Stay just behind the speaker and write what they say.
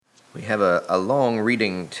We have a long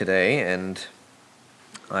reading today, and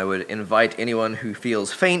I would invite anyone who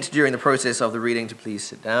feels faint during the process of the reading to please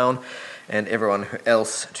sit down, and everyone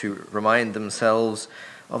else to remind themselves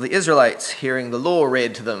of the Israelites hearing the law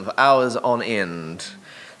read to them for hours on end.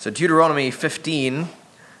 So Deuteronomy 15,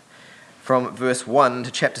 from verse 1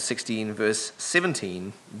 to chapter 16, verse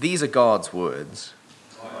 17, these are God's words.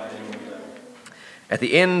 At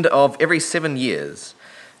the end of every 7 years,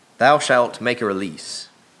 thou shalt make a release.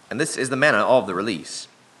 And this is the manner of the release.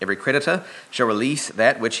 Every creditor shall release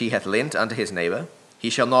that which he hath lent unto his neighbor. He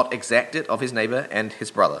shall not exact it of his neighbor and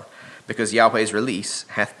his brother, because Yahweh's release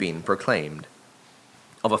hath been proclaimed.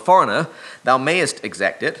 Of a foreigner thou mayest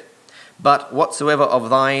exact it, but whatsoever of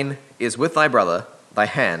thine is with thy brother, thy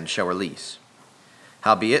hand shall release.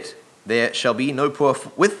 Howbeit, there shall be no poor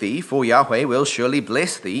with thee, for Yahweh will surely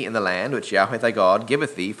bless thee in the land which Yahweh thy God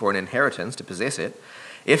giveth thee for an inheritance to possess it,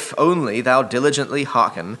 if only thou diligently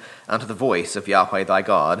hearken unto the voice of Yahweh thy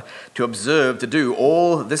God, to observe to do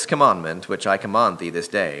all this commandment which I command thee this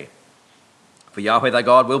day. For Yahweh thy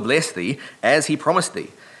God will bless thee, as he promised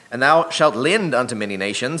thee. And thou shalt lend unto many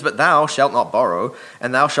nations, but thou shalt not borrow.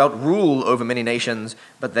 And thou shalt rule over many nations,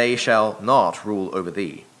 but they shall not rule over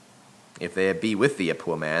thee. If there be with thee a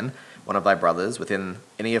poor man, one of thy brothers, within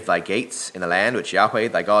any of thy gates, in the land which Yahweh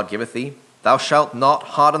thy God giveth thee, thou shalt not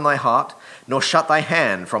harden thy heart, nor shut thy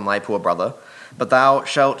hand from thy poor brother, but thou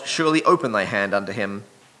shalt surely open thy hand unto him,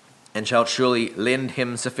 and shalt surely lend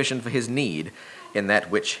him sufficient for his need in that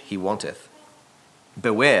which he wanteth.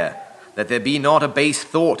 Beware that there be not a base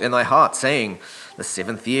thought in thy heart, saying, the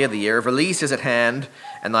 7th year, the year of release, is at hand,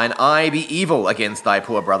 and thine eye be evil against thy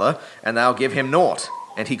poor brother, and thou give him naught,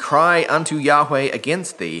 and he cry unto Yahweh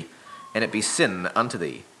against thee, and it be sin unto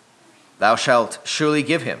thee. Thou shalt surely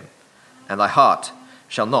give him, and thy heart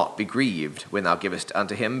shall not be grieved when thou givest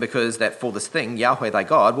unto him, because that for this thing Yahweh thy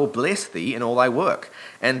God will bless thee in all thy work,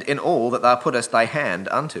 and in all that thou puttest thy hand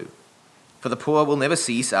unto. For the poor will never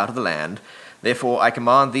cease out of the land. Therefore I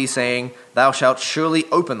command thee, saying, thou shalt surely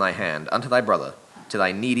open thy hand unto thy brother, to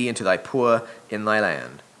thy needy and to thy poor in thy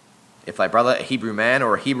land. If thy brother, a Hebrew man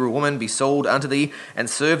or a Hebrew woman, be sold unto thee, and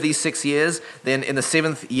serve thee 6 years, then in the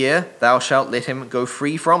 7th year thou shalt let him go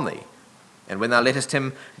free from thee. And when thou lettest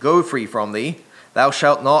him go free from thee, thou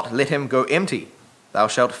shalt not let him go empty. Thou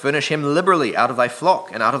shalt furnish him liberally out of thy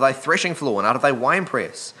flock, and out of thy threshing floor, and out of thy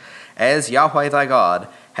winepress. As Yahweh thy God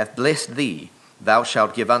hath blessed thee, thou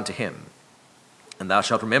shalt give unto him. And thou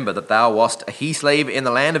shalt remember that thou wast a he-slave in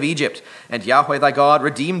the land of Egypt, and Yahweh thy God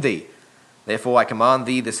redeemed thee. Therefore I command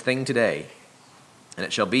thee this thing today. And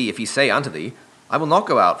it shall be, if he say unto thee, I will not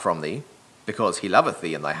go out from thee, because he loveth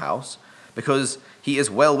thee in thy house, because he is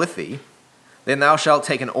well with thee, then thou shalt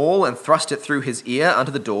take an awl and thrust it through his ear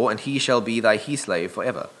unto the door, and he shall be thy he-slave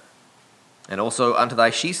forever. And also unto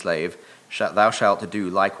thy she-slave thou shalt do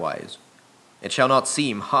likewise. It shall not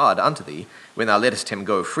seem hard unto thee, when thou lettest him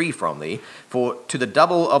go free from thee, for to the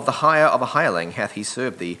double of the hire of a hireling hath he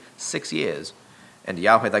served thee 6 years, and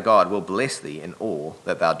Yahweh thy God will bless thee in all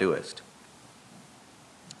that thou doest.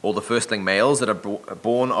 All the firstling males that are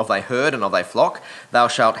born of thy herd and of thy flock, thou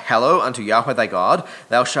shalt hallow unto Yahweh thy God.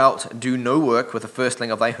 Thou shalt do no work with the firstling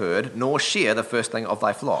of thy herd, nor shear the firstling of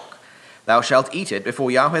thy flock. Thou shalt eat it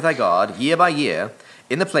before Yahweh thy God, year by year,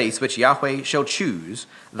 in the place which Yahweh shall choose,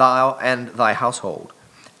 thou and thy household.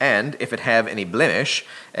 And if it have any blemish,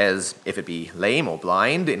 as if it be lame or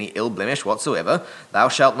blind, any ill blemish whatsoever, thou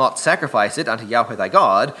shalt not sacrifice it unto Yahweh thy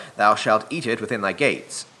God, thou shalt eat it within thy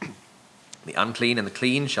gates. The unclean and the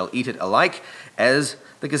clean shall eat it alike, as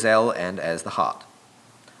the gazelle and as the hart.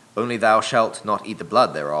 Only thou shalt not eat the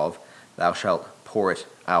blood thereof, thou shalt pour it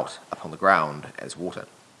out upon the ground as water.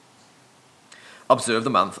 Observe the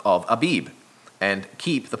month of Abib, and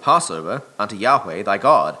keep the Passover unto Yahweh thy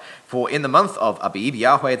God. For in the month of Abib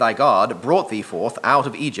Yahweh thy God brought thee forth out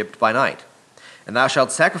of Egypt by night. And thou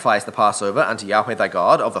shalt sacrifice the Passover unto Yahweh thy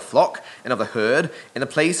God of the flock and of the herd in the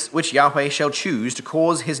place which Yahweh shall choose to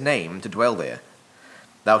cause his name to dwell there.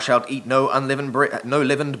 Thou shalt eat no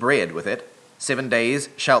leavened bread with it. 7 days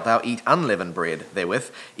shalt thou eat unleavened bread therewith,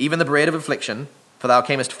 even the bread of affliction, for thou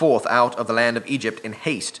camest forth out of the land of Egypt in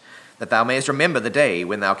haste, that thou mayest remember the day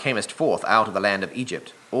when thou camest forth out of the land of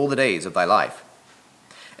Egypt, all the days of thy life.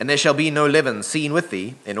 And there shall be no leaven seen with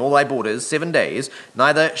thee in all thy borders 7 days,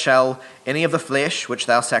 neither shall any of the flesh which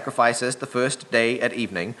thou sacrificest the first day at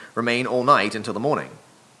evening remain all night until the morning.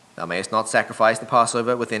 Thou mayest not sacrifice the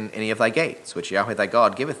Passover within any of thy gates, which Yahweh thy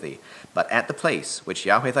God giveth thee, but at the place which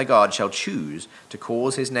Yahweh thy God shall choose to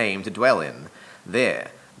cause his name to dwell in, there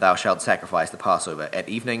thou shalt sacrifice the Passover at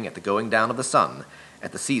evening, at the going down of the sun,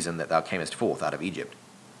 at the season that thou camest forth out of Egypt.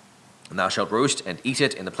 And thou shalt roast and eat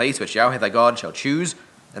it in the place which Yahweh thy God shall choose,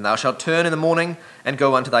 and thou shalt turn in the morning and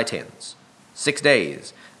go unto thy tents. 6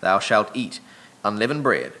 days thou shalt eat unleavened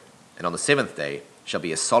bread, and on the 7th day shall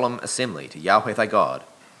be a solemn assembly to Yahweh thy God.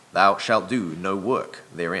 Thou shalt do no work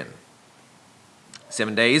therein.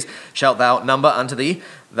 7 days shalt thou number unto thee,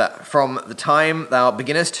 that from the time thou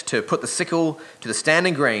beginnest to put the sickle to the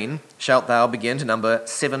standing grain, shalt thou begin to number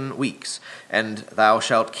 7 weeks. And thou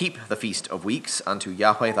shalt keep the feast of weeks unto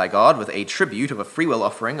Yahweh thy God with a tribute of a freewill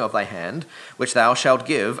offering of thy hand, which thou shalt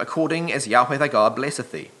give according as Yahweh thy God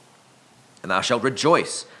blesseth thee. And thou shalt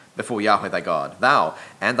rejoice before Yahweh thy God, thou,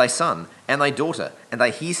 and thy son, and thy daughter, and thy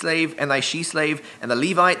he-slave, and thy she-slave, and the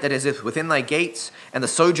Levite that is within thy gates, and the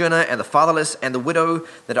sojourner, and the fatherless, and the widow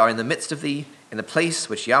that are in the midst of thee, in the place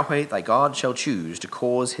which Yahweh thy God shall choose to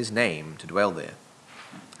cause his name to dwell there.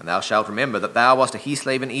 And thou shalt remember that thou wast a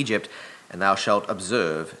he-slave in Egypt, and thou shalt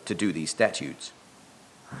observe to do these statutes.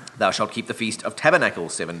 Thou shalt keep the feast of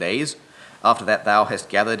tabernacles 7 days. After that thou hast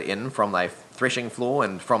gathered in from thy threshing floor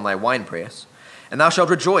and from thy winepress. And thou shalt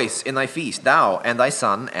rejoice in thy feast, thou, and thy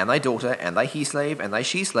son, and thy daughter, and thy he-slave, and thy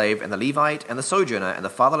she-slave, and the Levite, and the sojourner, and the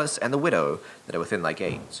fatherless, and the widow that are within thy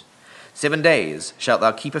gates. 7 days shalt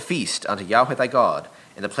thou keep a feast unto Yahweh thy God,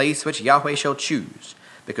 in the place which Yahweh shall choose,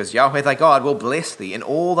 because Yahweh thy God will bless thee in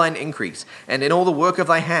all thine increase, and in all the work of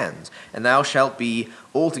thy hands, and thou shalt be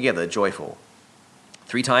altogether joyful.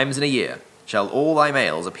 3 times in a year shall all thy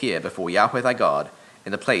males appear before Yahweh thy God,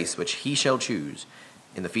 in the place which he shall choose,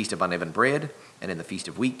 in the feast of unleavened bread, and in the feast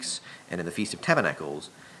of weeks, and in the feast of tabernacles,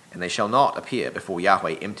 and they shall not appear before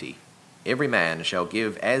Yahweh empty. Every man shall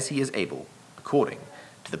give as he is able, according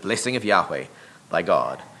to the blessing of Yahweh thy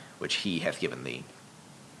God, which he hath given thee.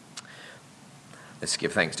 Let's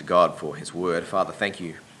give thanks to God for his word. Father, thank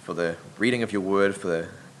you for the reading of your word, for the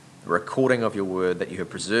recording of your word, that you have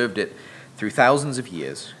preserved it through thousands of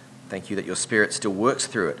years. Thank you that your Spirit still works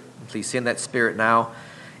through it. And please send that Spirit now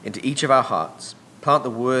into each of our hearts. Plant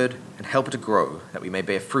the word and help it to grow, that we may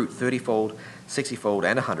bear fruit 30-fold, 60-fold,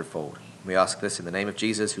 and 100-fold. We ask this in the name of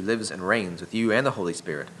Jesus, who lives and reigns with you and the Holy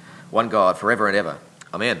Spirit, one God, forever and ever.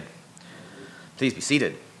 Amen. Please be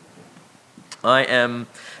seated. I am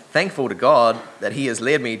thankful to God that he has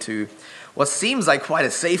led me to what seems like quite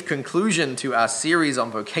a safe conclusion to our series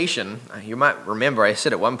on vocation. You might remember I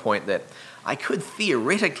said at one point that I could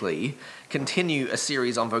theoretically continue a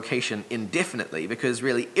series on vocation indefinitely, because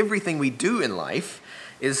really everything we do in life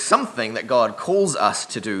is something that God calls us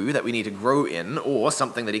to do that we need to grow in, or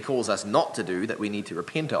something that he calls us not to do that we need to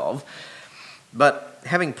repent of. But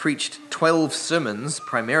having preached 12 sermons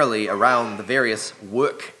primarily around the various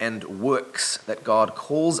work and works that God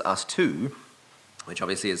calls us to, which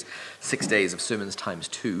obviously is 6 days of sermons times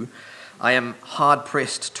 2, I am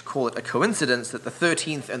hard-pressed to call it a coincidence that the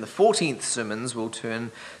 13th and the 14th sermons will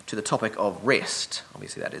turn to the topic of rest.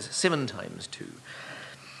 Obviously that is 7 times 2.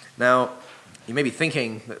 Now, you may be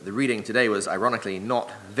thinking that the reading today was ironically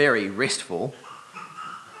not very restful.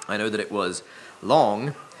 I know that it was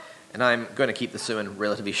long, and I'm going to keep the sermon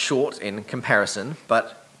relatively short in comparison,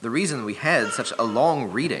 but the reason we had such a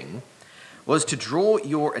long reading was to draw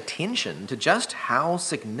your attention to just how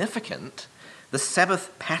significant the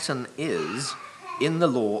Sabbath pattern is in the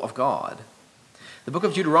law of God. The book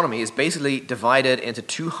of Deuteronomy is basically divided into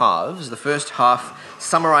 2 halves. The first half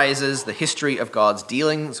summarizes the history of God's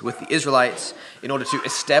dealings with the Israelites in order to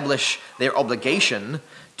establish their obligation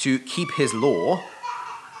to keep his law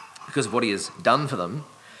because of what he has done for them.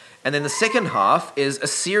 And then the second half is a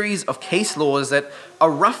series of case laws that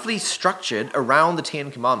are roughly structured around the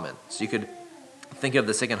 10 Commandments. You could think of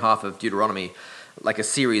the second half of Deuteronomy like a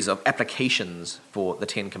series of applications for the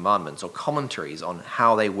 10 Commandments, or commentaries on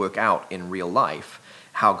how they work out in real life,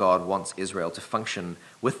 how God wants Israel to function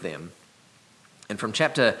with them. And from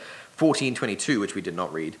chapter 14:22, which we did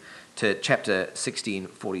not read, to chapter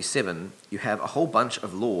 16:47, you have a whole bunch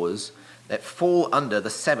of laws that fall under the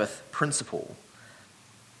Sabbath principle.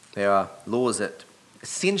 There are laws that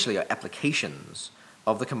essentially are applications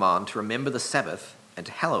of the command to remember the Sabbath and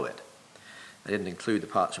to hallow it. I didn't include the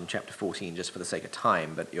parts from chapter 14 just for the sake of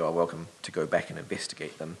time, but you are welcome to go back and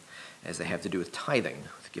investigate them, as they have to do with tithing,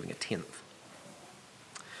 with giving a tenth.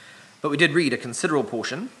 But we did read a considerable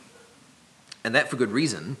portion, and that for good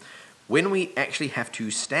reason. When we actually have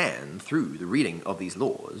to stand through the reading of these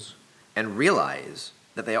laws and realize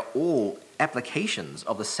that they are all applications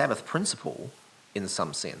of the Sabbath principle in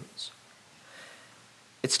some sense,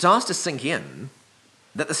 it starts to sink in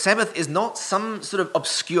that the Sabbath is not some sort of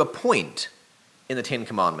obscure point in the 10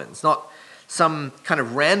 Commandments, not some kind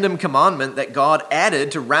of random commandment that God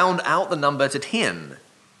added to round out the number to 10.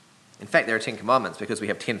 In fact, there are 10 commandments because we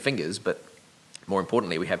have 10 fingers, but More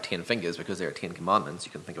importantly, we have 10 fingers because there are 10 commandments.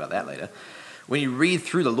 You can think about that later. When you read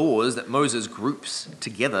through the laws that Moses groups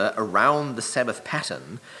together around the Sabbath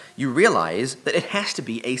pattern, you realize that it has to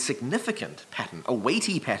be a significant pattern, a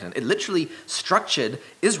weighty pattern. It literally structured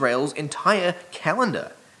Israel's entire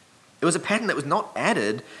calendar. It was a pattern that was not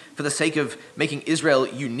added for the sake of making Israel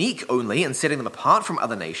unique only and setting them apart from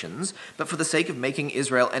other nations, but for the sake of making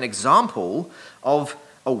Israel an example of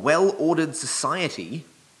a well-ordered society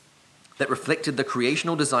that reflected the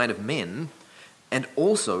creational design of men and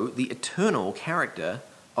also the eternal character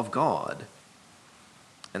of God.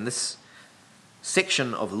 And this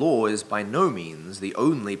section of law is by no means the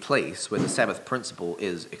only place where the Sabbath principle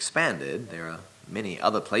is expanded. There are many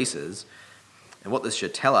other places. And what this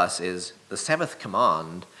should tell us is the Sabbath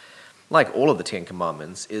command, like all of the 10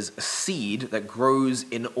 Commandments, is a seed that grows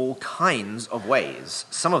in all kinds of ways,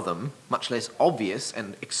 some of them much less obvious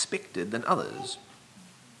and expected than others.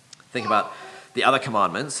 Think about the other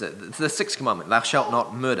commandments. The sixth commandment, thou shalt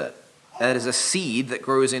not murder. That is a seed that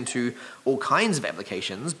grows into all kinds of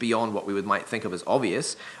applications beyond what we might think of as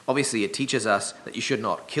obvious. Obviously, it teaches us that you should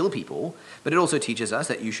not kill people, but it also teaches us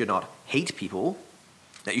that you should not hate people,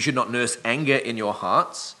 that you should not nurse anger in your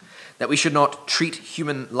hearts, that we should not treat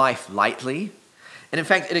human life lightly. And in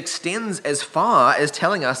fact, it extends as far as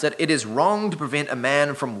telling us that it is wrong to prevent a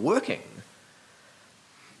man from working,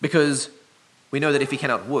 because we know that if he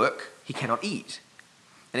cannot work, he cannot eat.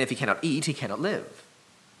 And if he cannot eat, he cannot live.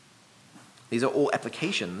 These are all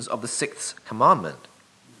applications of the sixth commandment.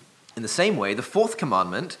 In the same way, the fourth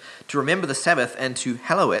commandment, to remember the Sabbath and to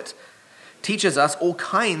hallow it, teaches us all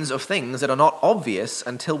kinds of things that are not obvious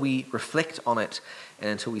until we reflect on it and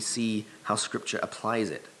until we see how Scripture applies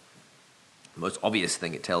it. The most obvious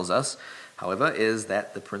thing it tells us, however, is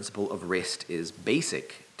that the principle of rest is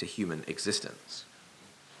basic to human existence.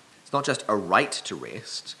 It's not just a right to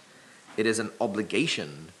rest, it is an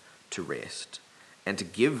obligation to rest and to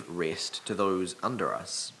give rest to those under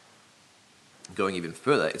us. Going even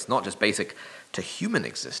further, it's not just basic to human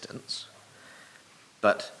existence,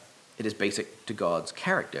 but it is basic to God's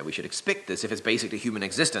character. We should expect this. If it's basic to human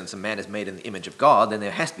existence and man is made in the image of God, then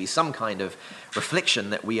there has to be some kind of reflection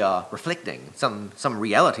that we are reflecting, some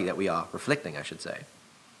reality that we are reflecting, I should say.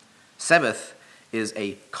 Sabbath is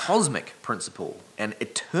a cosmic principle, an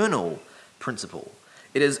eternal principle.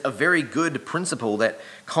 It is a very good principle that,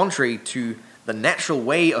 contrary to the natural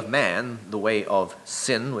way of man, the way of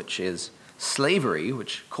sin, which is slavery,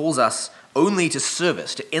 which calls us only to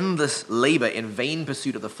service, to endless labor in vain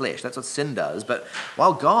pursuit of the flesh. That's what sin does. But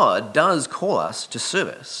while God does call us to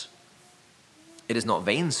service, it is not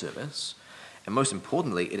vain service, and most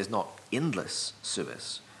importantly, it is not endless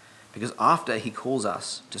service. Because after he calls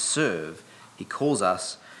us to serve, he calls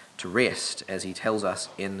us to rest, as he tells us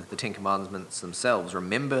in the 10 Commandments themselves.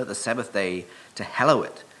 Remember the Sabbath day to hallow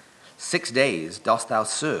it. 6 days dost thou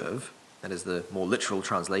serve, that is the more literal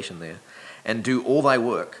translation there, and do all thy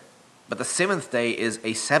work. But the 7th day is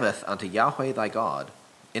a Sabbath unto Yahweh thy God.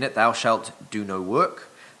 In it thou shalt do no work,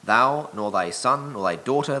 thou, nor thy son, nor thy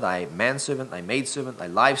daughter, thy manservant, thy maidservant, thy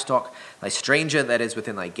livestock, thy stranger that is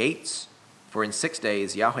within thy gates. For in 6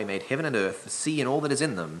 days Yahweh made heaven and earth, the sea and all that is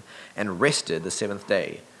in them, and rested the 7th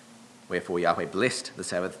day. Wherefore Yahweh blessed the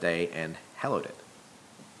Sabbath day and hallowed it.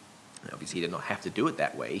 And obviously he did not have to do it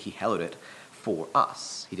that way. He hallowed it for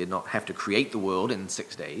us. He did not have to create the world in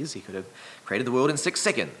 6 days. He could have created the world in 6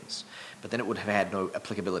 seconds. But then it would have had no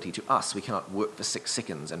applicability to us. We cannot work for 6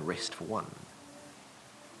 seconds and rest for 1.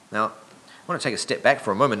 Now, I want to take a step back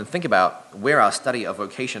for a moment and think about where our study of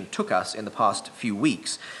vocation took us in the past few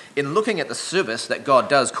weeks. In looking at the service that God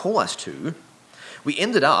does call us to, we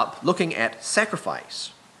ended up looking at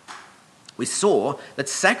sacrifice. We saw that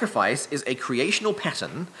sacrifice is a creational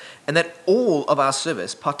pattern and that all of our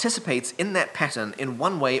service participates in that pattern in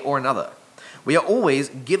one way or another. We are always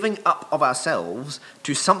giving up of ourselves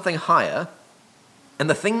to something higher, and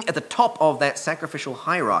the thing at the top of that sacrificial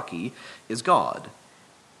hierarchy is God.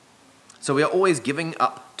 So we are always giving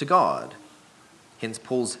up to God. Hence,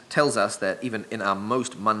 Paul tells us that even in our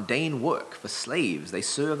most mundane work for slaves, they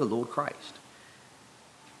serve the Lord Christ.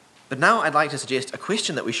 But now I'd like to suggest a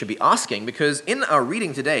question that we should be asking, because in our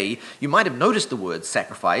reading today, you might have noticed the word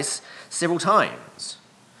sacrifice several times.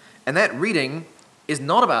 And that reading is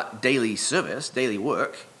not about daily service, daily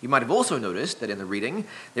work. You might have also noticed that in the reading,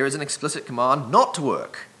 there is an explicit command not to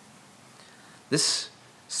work. This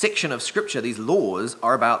section of Scripture, these laws,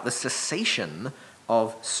 are about the cessation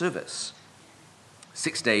of service.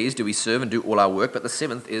 6 days do we serve and do all our work, but the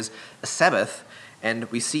 7th is a Sabbath, and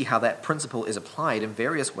we see how that principle is applied in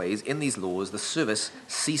various ways in these laws. The service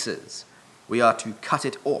ceases. We are to cut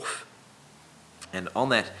it off. And on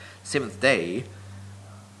that seventh day,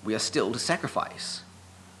 we are still to sacrifice.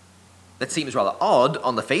 That seems rather odd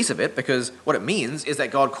on the face of it, because what it means is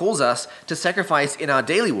that God calls us to sacrifice in our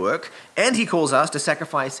daily work, and he calls us to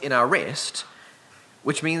sacrifice in our rest,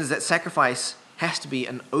 which means that sacrifice has to be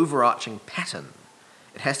an overarching pattern.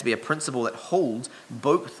 It has to be a principle that holds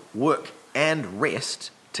both work and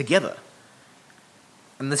rest together.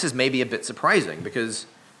 And this is maybe a bit surprising, because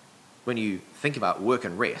when you think about work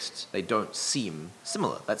and rest, they don't seem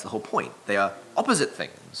similar. That's the whole point. They are opposite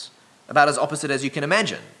things, about as opposite as you can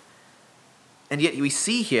imagine. And yet we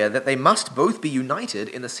see here that they must both be united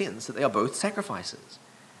in the sense that they are both sacrifices.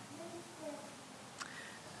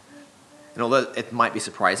 And although it might be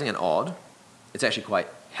surprising and odd, it's actually quite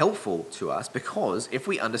helpful to us, because if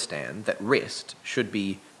we understand that rest should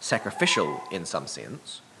be sacrificial in some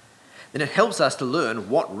sense, then it helps us to learn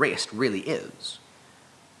what rest really is.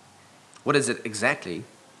 What is it exactly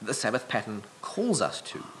that the Sabbath pattern calls us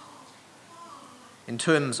to? In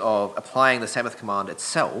terms of applying the Sabbath command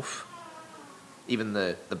itself, even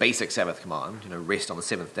the basic Sabbath command, rest on the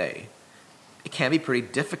seventh day, it can be pretty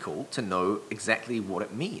difficult to know exactly what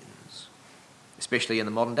it means, especially in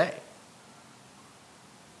the modern day.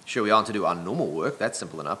 Sure, we aren't to do our normal work, that's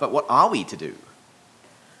simple enough, but what are we to do?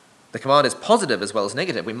 The command is positive as well as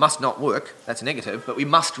negative. We must not work, that's negative, but we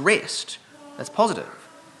must rest, that's positive.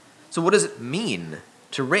 So what does it mean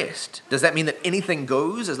to rest? Does that mean that anything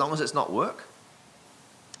goes as long as it's not work?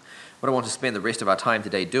 What I want to spend the rest of our time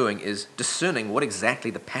today doing is discerning what exactly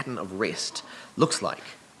the pattern of rest looks like.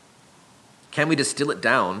 Can we distill it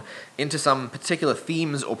down into some particular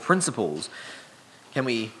themes or principles? Can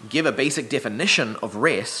we give a basic definition of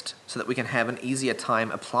rest so that we can have an easier time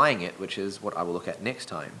applying it, which is what I will look at next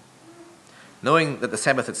time? Knowing that the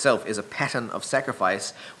Sabbath itself is a pattern of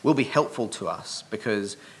sacrifice will be helpful to us,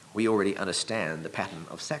 because we already understand the pattern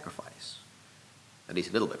of sacrifice. At least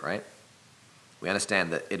a little bit, right? We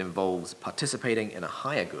understand that it involves participating in a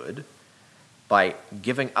higher good by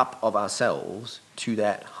giving up of ourselves to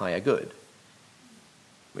that higher good.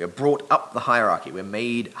 We are brought up the hierarchy. We're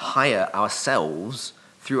made higher ourselves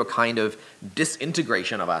through a kind of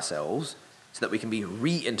disintegration of ourselves so that we can be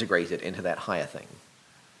reintegrated into that higher thing.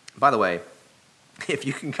 By the way, if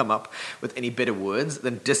you can come up with any better words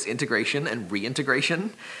than disintegration and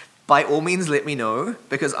reintegration, by all means let me know,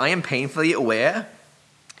 because I am painfully aware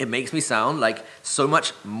it makes me sound like so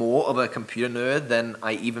much more of a computer nerd than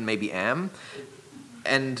I even maybe am.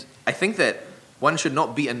 And I think that one should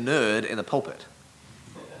not be a nerd in the pulpit.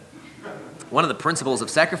 One of the principles of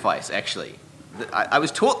sacrifice, actually, I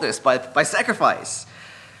was taught this by sacrifice.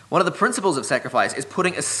 One of the principles of sacrifice is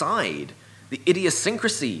putting aside the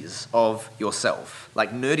idiosyncrasies of yourself,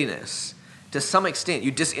 like nerdiness. To some extent,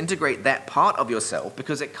 you disintegrate that part of yourself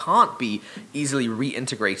because it can't be easily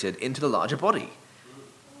reintegrated into the larger body.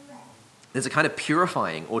 There's a kind of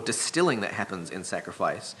purifying or distilling that happens in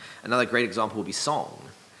sacrifice. Another great example would be song.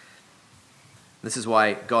 This is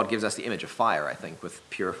why God gives us the image of fire, I think, with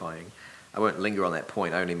purifying. I won't linger on that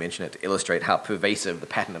point. I only mention it to illustrate how pervasive the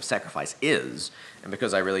pattern of sacrifice is. And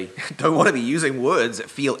because I really don't want to be using words that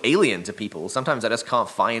feel alien to people, sometimes I just can't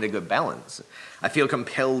find a good balance. I feel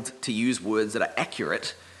compelled to use words that are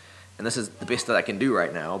accurate, and this is the best that I can do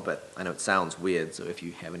right now, but I know it sounds weird, so if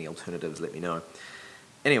you have any alternatives, let me know.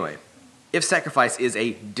 Anyway, if sacrifice is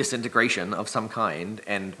a disintegration of some kind,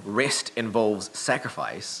 and rest involves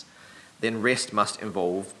sacrifice, then rest must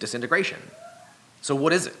involve disintegration. So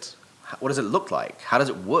what is it? What does it look like? How does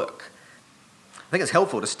it work? I think it's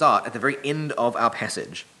helpful to start at the very end of our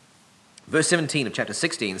passage. Verse 17 of chapter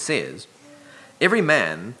 16 says, "Every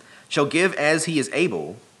man shall give as he is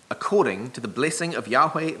able, according to the blessing of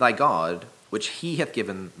Yahweh thy God, which he hath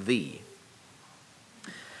given thee."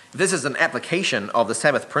 If this is an application of the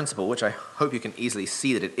Sabbath principle, which I hope you can easily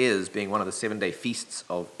see that it is, being one of the 7-day feasts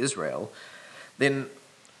of Israel, then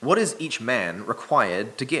what is each man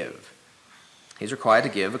required to give? He's required to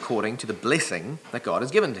give according to the blessing that God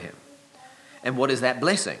has given to him. And what is that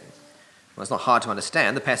blessing? Well, it's not hard to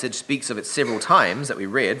understand. The passage speaks of it several times that we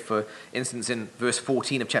read. For instance, in verse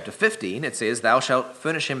 14 of chapter 15, it says, "Thou shalt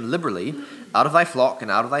furnish him liberally out of thy flock and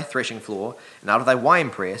out of thy threshing floor and out of thy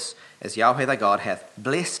winepress, as Yahweh thy God hath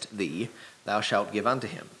blessed thee, thou shalt give unto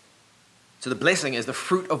him." So the blessing is the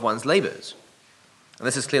fruit of one's labors. And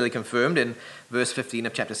this is clearly confirmed in verse 15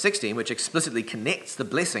 of chapter 16, which explicitly connects the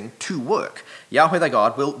blessing to work. Yahweh thy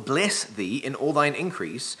God will bless thee in all thine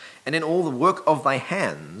increase and in all the work of thy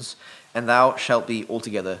hands, and thou shalt be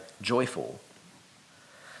altogether joyful.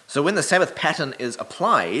 So when the Sabbath pattern is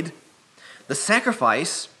applied, the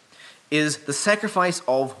sacrifice is the sacrifice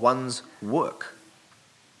of one's work.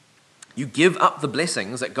 You give up the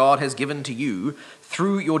blessings that God has given to you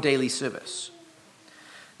through your daily service.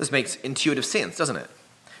 This makes intuitive sense, doesn't it?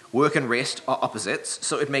 Work and rest are opposites,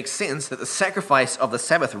 so it makes sense that the sacrifice of the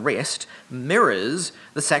Sabbath rest mirrors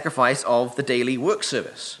the sacrifice of the daily work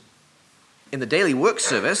service. In the daily work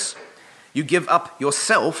service, you give up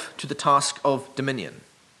yourself to the task of dominion,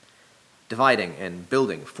 dividing and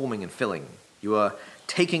building, forming and filling. You are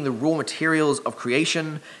taking the raw materials of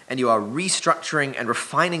creation and you are restructuring and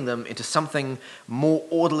refining them into something more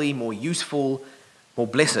orderly, more useful, more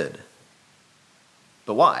blessed.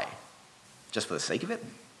 But why? Just for the sake of it?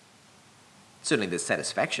 Certainly there's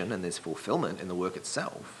satisfaction and there's fulfillment in the work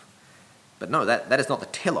itself. But no, that is not the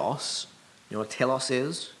telos. You know what telos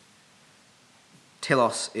is?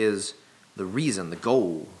 Telos is the reason, the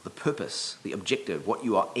goal, the purpose, the objective, what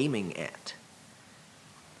you are aiming at.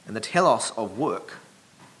 And the telos of work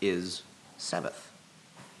is Sabbath.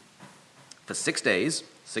 For 6 days,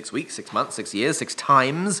 6 weeks, 6 months, 6 years, 6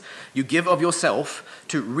 times, you give of yourself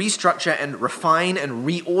to restructure and refine and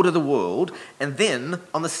reorder the world, and then,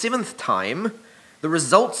 on the 7th time, the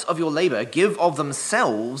results of your labor give of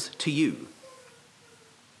themselves to you.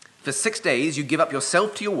 For 6 days, you give up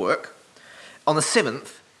yourself to your work. On the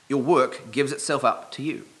 7th, your work gives itself up to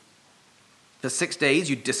you. For 6 days,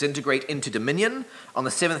 you disintegrate into dominion. On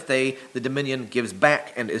the 7th day, the dominion gives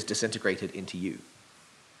back and is disintegrated into you.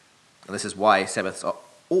 And this is why Sabbaths are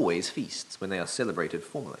always feasts when they are celebrated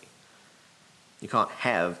formally. You can't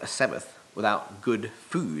have a Sabbath without good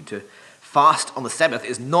food. To fast on the Sabbath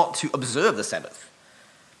is not to observe the Sabbath,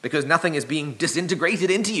 because nothing is being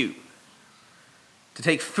disintegrated into you. To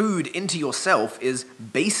take food into yourself is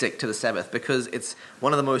basic to the Sabbath because it's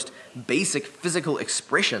one of the most basic physical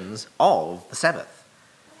expressions of the Sabbath.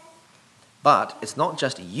 But it's not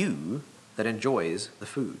just you that enjoys the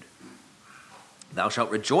food. Thou shalt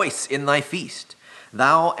rejoice in thy feast,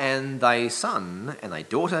 thou and thy son, and thy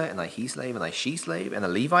daughter, and thy he-slave, and thy she-slave, and the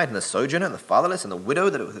Levite, and the sojourner, and the fatherless, and the widow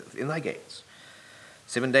that is within thy gates.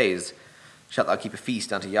 7 days shalt thou keep a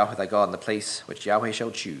feast unto Yahweh thy God in the place which Yahweh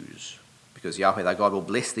shall choose. Because Yahweh thy God will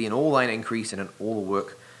bless thee in all thine increase and in all the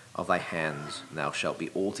work of thy hands, and thou shalt be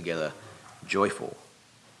altogether joyful.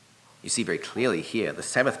 You see very clearly here, the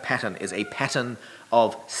Sabbath pattern is a pattern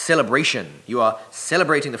of celebration. You are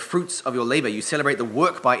celebrating the fruits of your labor. You celebrate the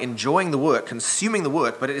work by enjoying the work, consuming the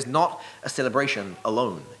work, but it is not a celebration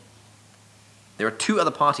alone. There are 2 other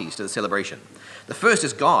parties to the celebration. The first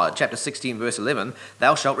is God, chapter 16, verse 11,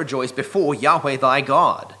 thou shalt rejoice before Yahweh thy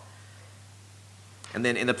God. And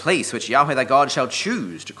then in the place which Yahweh thy God shall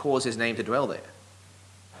choose to cause his name to dwell there.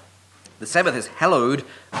 The Sabbath is hallowed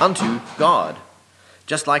unto God.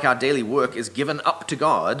 Just like our daily work is given up to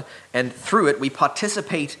God, and through it we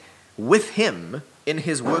participate with him in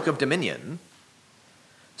his work of dominion,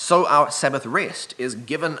 so our Sabbath rest is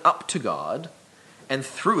given up to God, and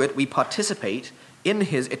through it we participate in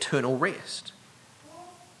his eternal rest.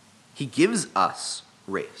 He gives us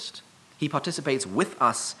rest. He participates with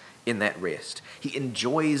us in that rest. He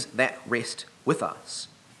enjoys that rest with us.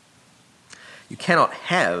 You cannot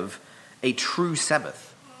have a true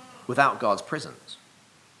Sabbath without God's presence.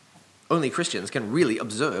 Only Christians can really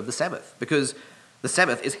observe the Sabbath because the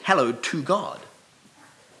Sabbath is hallowed to God.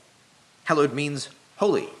 Hallowed means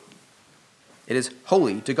holy. It is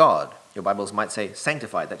holy to God. Your Bibles might say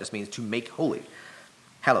sanctified. That just means to make holy.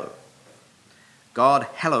 Hallow. God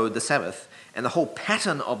hallowed the Sabbath, and the whole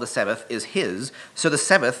pattern of the Sabbath is his, so the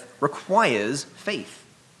Sabbath requires faith.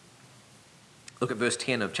 Look at verse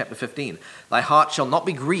 10 of chapter 15. Thy heart shall not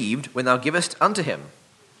be grieved when thou givest unto him.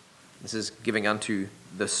 This is giving unto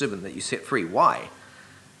the servant that you set free. Why?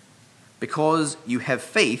 Because you have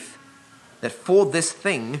faith that for this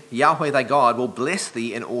thing Yahweh thy God will bless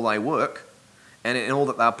thee in all thy work, and in all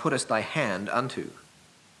that thou puttest thy hand unto.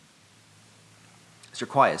 This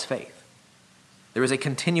requires faith. There is a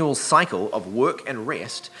continual cycle of work and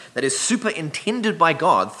rest that is superintended by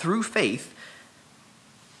God through faith,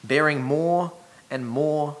 bearing more and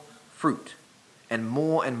more fruit and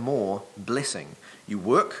more blessing. You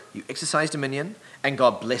work, you exercise dominion, and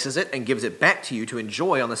God blesses it and gives it back to you to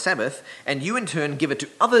enjoy on the Sabbath, and you in turn give it to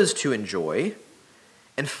others to enjoy,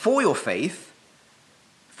 and for your faith,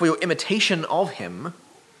 for your imitation of him,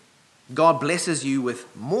 God blesses you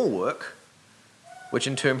with more work, which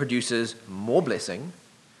in turn produces more blessing,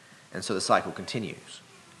 and so the cycle continues.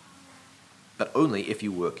 But only if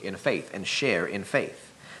you work in faith and share in faith.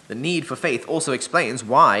 The need for faith also explains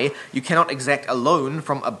why you cannot exact a loan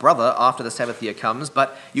from a brother after the Sabbath year comes,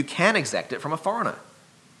 but you can exact it from a foreigner.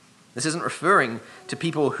 This isn't referring to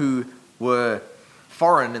people who were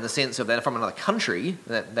foreign in the sense of they're from another country.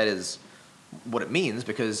 That is what it means,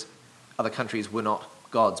 because other countries were not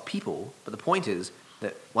God's people, but the point is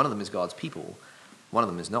that one of them is God's people, one of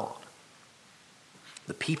them is not.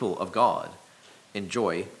 The people of God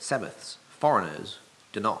enjoy Sabbaths. Foreigners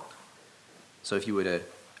do not. So if you were to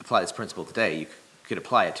apply this principle today, you could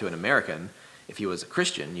apply it to an American. If he was a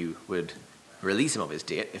Christian, you would release him of his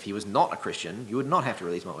debt. If he was not a Christian, you would not have to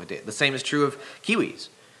release him of his debt. The same is true of Kiwis.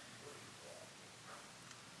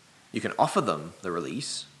 You can offer them the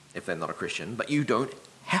release if they're not a Christian, but you don't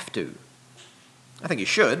have to. I think you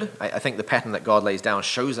should. I think the pattern that God lays down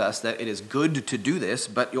shows us that it is good to do this,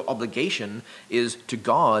 but your obligation is to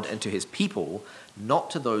God and to his people,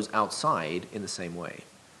 not to those outside in the same way.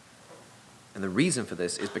 And the reason for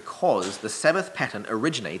this is because the Sabbath pattern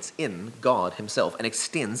originates in God himself and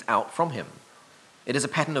extends out from him. It is a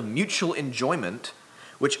pattern of mutual enjoyment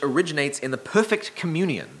which originates in the perfect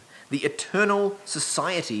communion, the eternal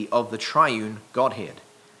society of the triune Godhead.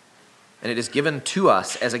 And it is given to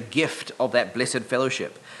us as a gift of that blessed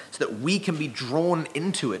fellowship so that we can be drawn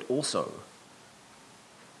into it also.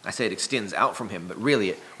 I say it extends out from him, but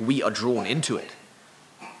really we are drawn into it.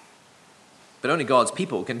 But only God's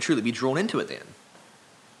people can truly be drawn into it then.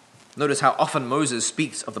 Notice how often Moses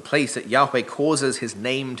speaks of the place that Yahweh causes his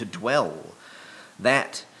name to dwell.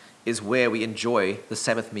 That is where we enjoy the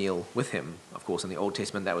Sabbath meal with him. Of course, in the Old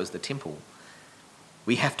Testament, that was the temple.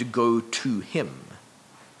 We have to go to him.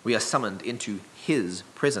 We are summoned into his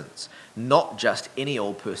presence. Not just any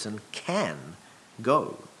old person can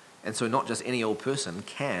go. And so not just any old person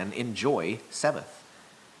can enjoy Sabbath.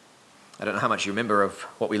 I don't know how much you remember of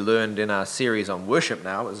what we learned in our series on worship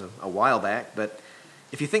now. It was a while back, but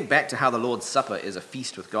if you think back to how the Lord's Supper is a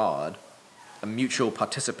feast with God, a mutual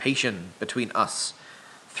participation between us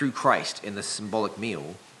through Christ in this symbolic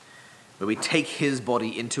meal, where we take his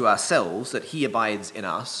body into ourselves, that he abides in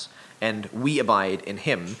us, and we abide in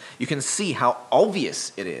him, you can see how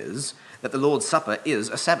obvious it is that the Lord's Supper is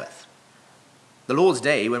a Sabbath. The Lord's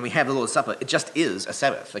Day, when we have the Lord's Supper, it just is a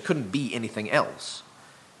Sabbath. There couldn't be anything else.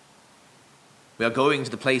 We are going to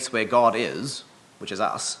the place where God is, which is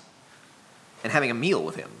us, and having a meal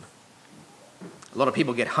with him. A lot of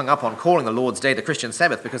people get hung up on calling the Lord's Day the Christian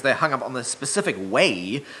Sabbath because they're hung up on the specific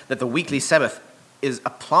way that the weekly Sabbath is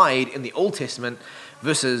applied in the Old Testament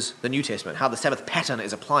versus the New Testament, how the Sabbath pattern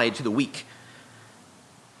is applied to the week.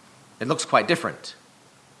 It looks quite different.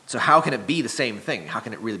 So how can it be the same thing? How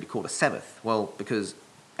can it really be called a Sabbath? Well, because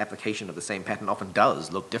application of the same pattern often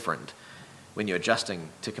does look different when you're adjusting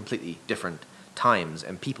to completely different times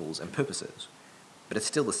and peoples and purposes. But it's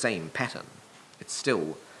still the same pattern. It's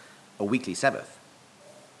still a weekly Sabbath.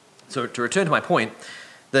 So to return to my point,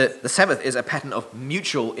 the Sabbath is a pattern of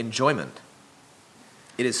mutual enjoyment.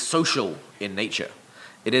 It is social in nature.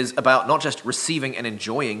 It is about not just receiving and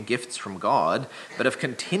enjoying gifts from God, but of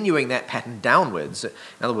continuing that pattern downwards. In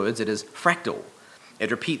other words, it is fractal.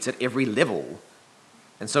 It repeats at every level.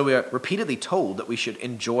 And so we are repeatedly told that we should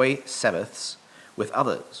enjoy Sabbaths with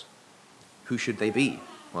others. Who should they be?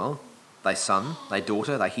 Well, thy son, thy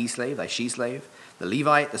daughter, thy he-slave, thy she-slave, the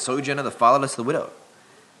Levite, the sojourner, the fatherless, the widow.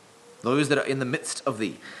 Those that are in the midst of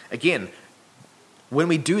thee. Again, when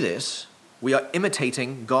we do this, we are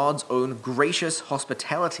imitating God's own gracious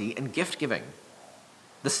hospitality and gift-giving.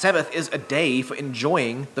 The Sabbath is a day for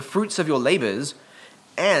enjoying the fruits of your labors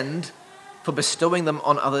and for bestowing them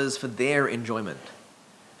on others for their enjoyment.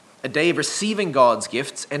 A day of receiving God's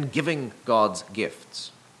gifts and giving God's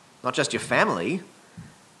gifts. Not just your family,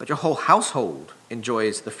 but your whole household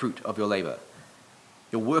enjoys the fruit of your labor.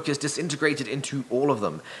 Your work is disintegrated into all of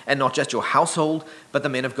them, and not just your household, but the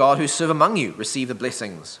men of God who serve among you receive the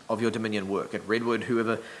blessings of your dominion work. At Redwood,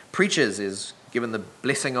 whoever preaches is given the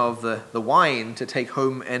blessing of the wine to take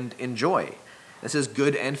home and enjoy. This is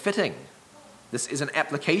good and fitting. This is an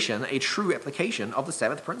application, a true application of the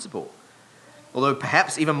Sabbath principle. Although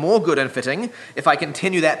perhaps even more good and fitting if I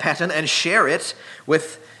continue that pattern and share it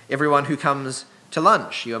with everyone who comes to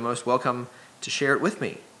lunch. You are most welcome to share it with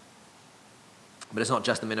me. But it's not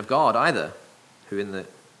just the men of God either, who in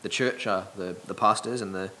the church are the pastors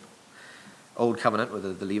and the old covenant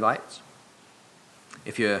with the Levites.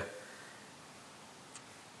 If you're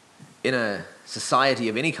in a society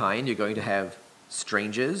of any kind, you're going to have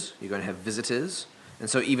strangers, you're going to have visitors. And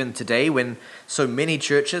so even today, when so many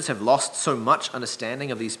churches have lost so much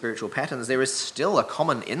understanding of these spiritual patterns, there is still a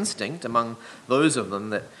common instinct among those of them,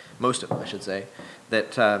 that most of them, I should say,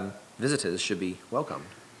 that visitors should be welcomed,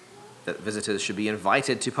 that visitors should be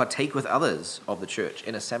invited to partake with others of the church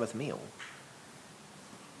in a Sabbath meal.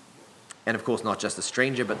 And of course, not just the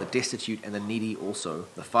stranger, but the destitute and the needy also,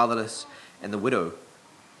 the fatherless and the widow,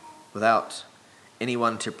 without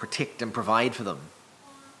anyone to protect and provide for them.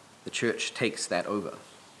 The church takes that over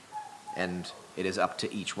and it is up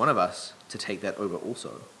to each one of us to take that over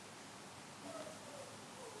also.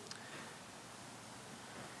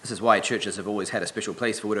 This is why churches have always had a special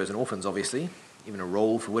place for widows and orphans, obviously, even a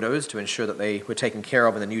role for widows to ensure that they were taken care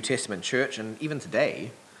of in the New Testament church, and even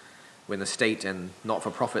today, when the state and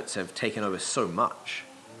not-for-profits have taken over so much,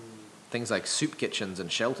 things like soup kitchens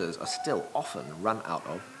and shelters are still often run out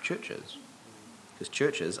of churches, because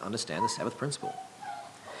churches understand the Sabbath principle.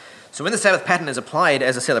 So when the Sabbath pattern is applied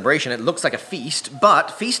as a celebration, it looks like a feast, but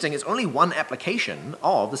feasting is only one application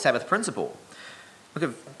of the Sabbath principle. Look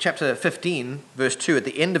at chapter 15, verse 2. At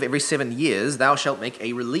the end of every 7 years, thou shalt make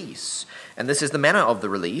a release. And this is the manner of the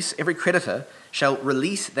release. Every creditor shall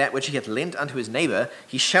release that which he hath lent unto his neighbor.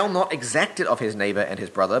 He shall not exact it of his neighbor and his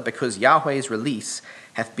brother, because Yahweh's release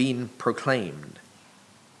hath been proclaimed.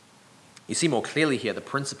 You see more clearly here the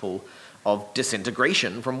principle of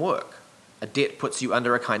disintegration from work. A debt puts you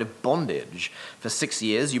under a kind of bondage. For 6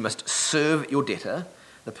 years, you must serve your debtor,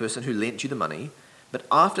 the person who lent you the money. But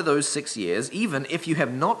after those 6 years, even if you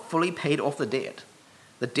have not fully paid off the debt,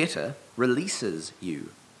 the debtor releases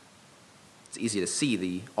you. It's easy to see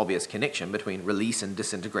the obvious connection between release and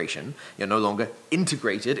disintegration. You're no longer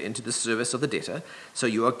integrated into the service of the debtor, so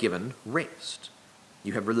you are given rest.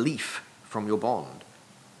 You have relief from your bond.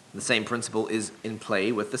 The same principle is in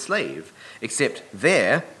play with the slave, except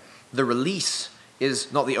there, the release is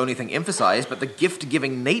not the only thing emphasized, but the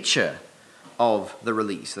gift-giving nature of the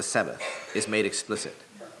release, the Sabbath, is made explicit.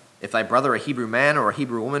 If thy brother, a Hebrew man or a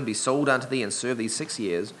Hebrew woman, be sold unto thee and serve thee 6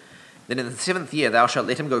 years, then in the 7th year thou shalt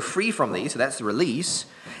let him go free from thee, so that's the release,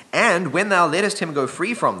 and when thou lettest him go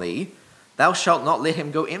free from thee, thou shalt not let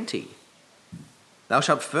him go empty. Thou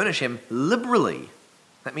shalt furnish him liberally.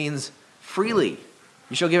 That means freely.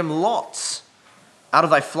 You shall give him lots out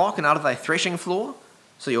of thy flock and out of thy threshing floor,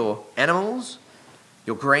 so your animals,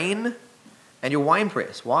 your grain, and your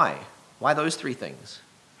winepress. Why? Why those 3 things?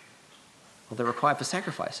 Well, they're required for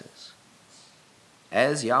sacrifices.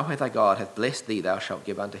 As Yahweh thy God hath blessed thee, thou shalt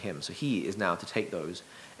give unto him. So he is now to take those,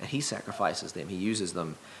 and he sacrifices them. He uses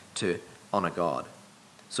them to honor God.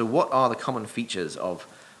 So what are the common features of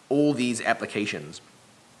all these applications?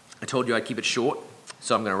 I told you I'd keep it short,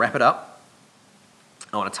 so I'm going to wrap it up.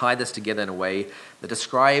 I want to tie this together in a way that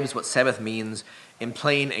describes what Sabbath means in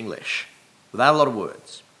plain English, without a lot of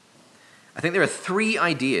words. I think there are 3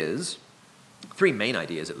 main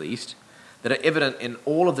ideas at least, that are evident in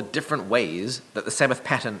all of the different ways that the Sabbath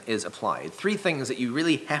pattern is applied. 3 things that you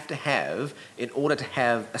really have to have in order to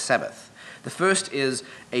have a Sabbath. The first is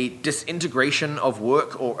a disintegration of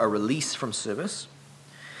work or a release from service.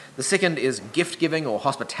 The second is gift-giving or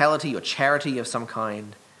hospitality or charity of some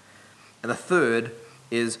kind. And the third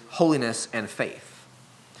is holiness and faith.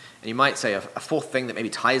 And you might say a 4th thing that maybe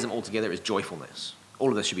ties them all together is joyfulness. All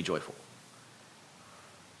of this should be joyful.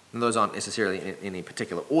 And those aren't necessarily in any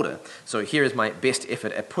particular order. So here is my best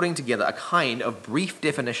effort at putting together a kind of brief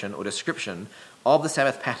definition or description of the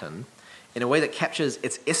Sabbath pattern in a way that captures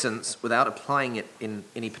its essence without applying it in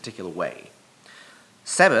any particular way.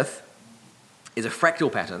 Sabbath is a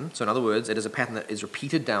fractal pattern. So in other words, it is a pattern that is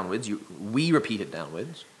repeated downwards. We repeat it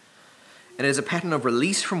downwards. And it is a pattern of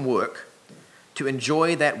release from work to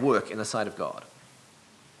enjoy that work in the sight of God.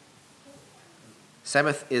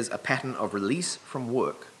 Sabbath is a pattern of release from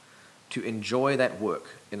work to enjoy that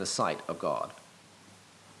work in the sight of God.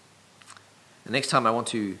 The next time I want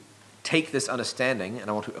to take this understanding and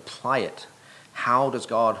I want to apply it. How does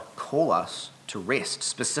God call us to rest,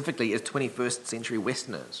 specifically as 21st century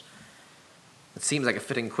Westerners? It seems like a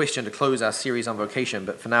fitting question to close our series on vocation,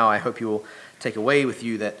 but for now I hope you will take away with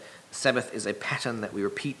you that Sabbath is a pattern that we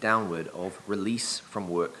repeat downward of release from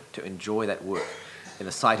work to enjoy that work in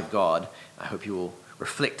the sight of God. I hope you will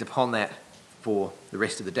reflect upon that for the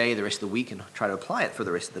rest of the day, the rest of the week, and try to apply it for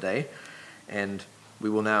the rest of the day. And we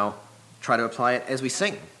will now try to apply it as we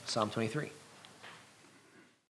sing Psalm 23.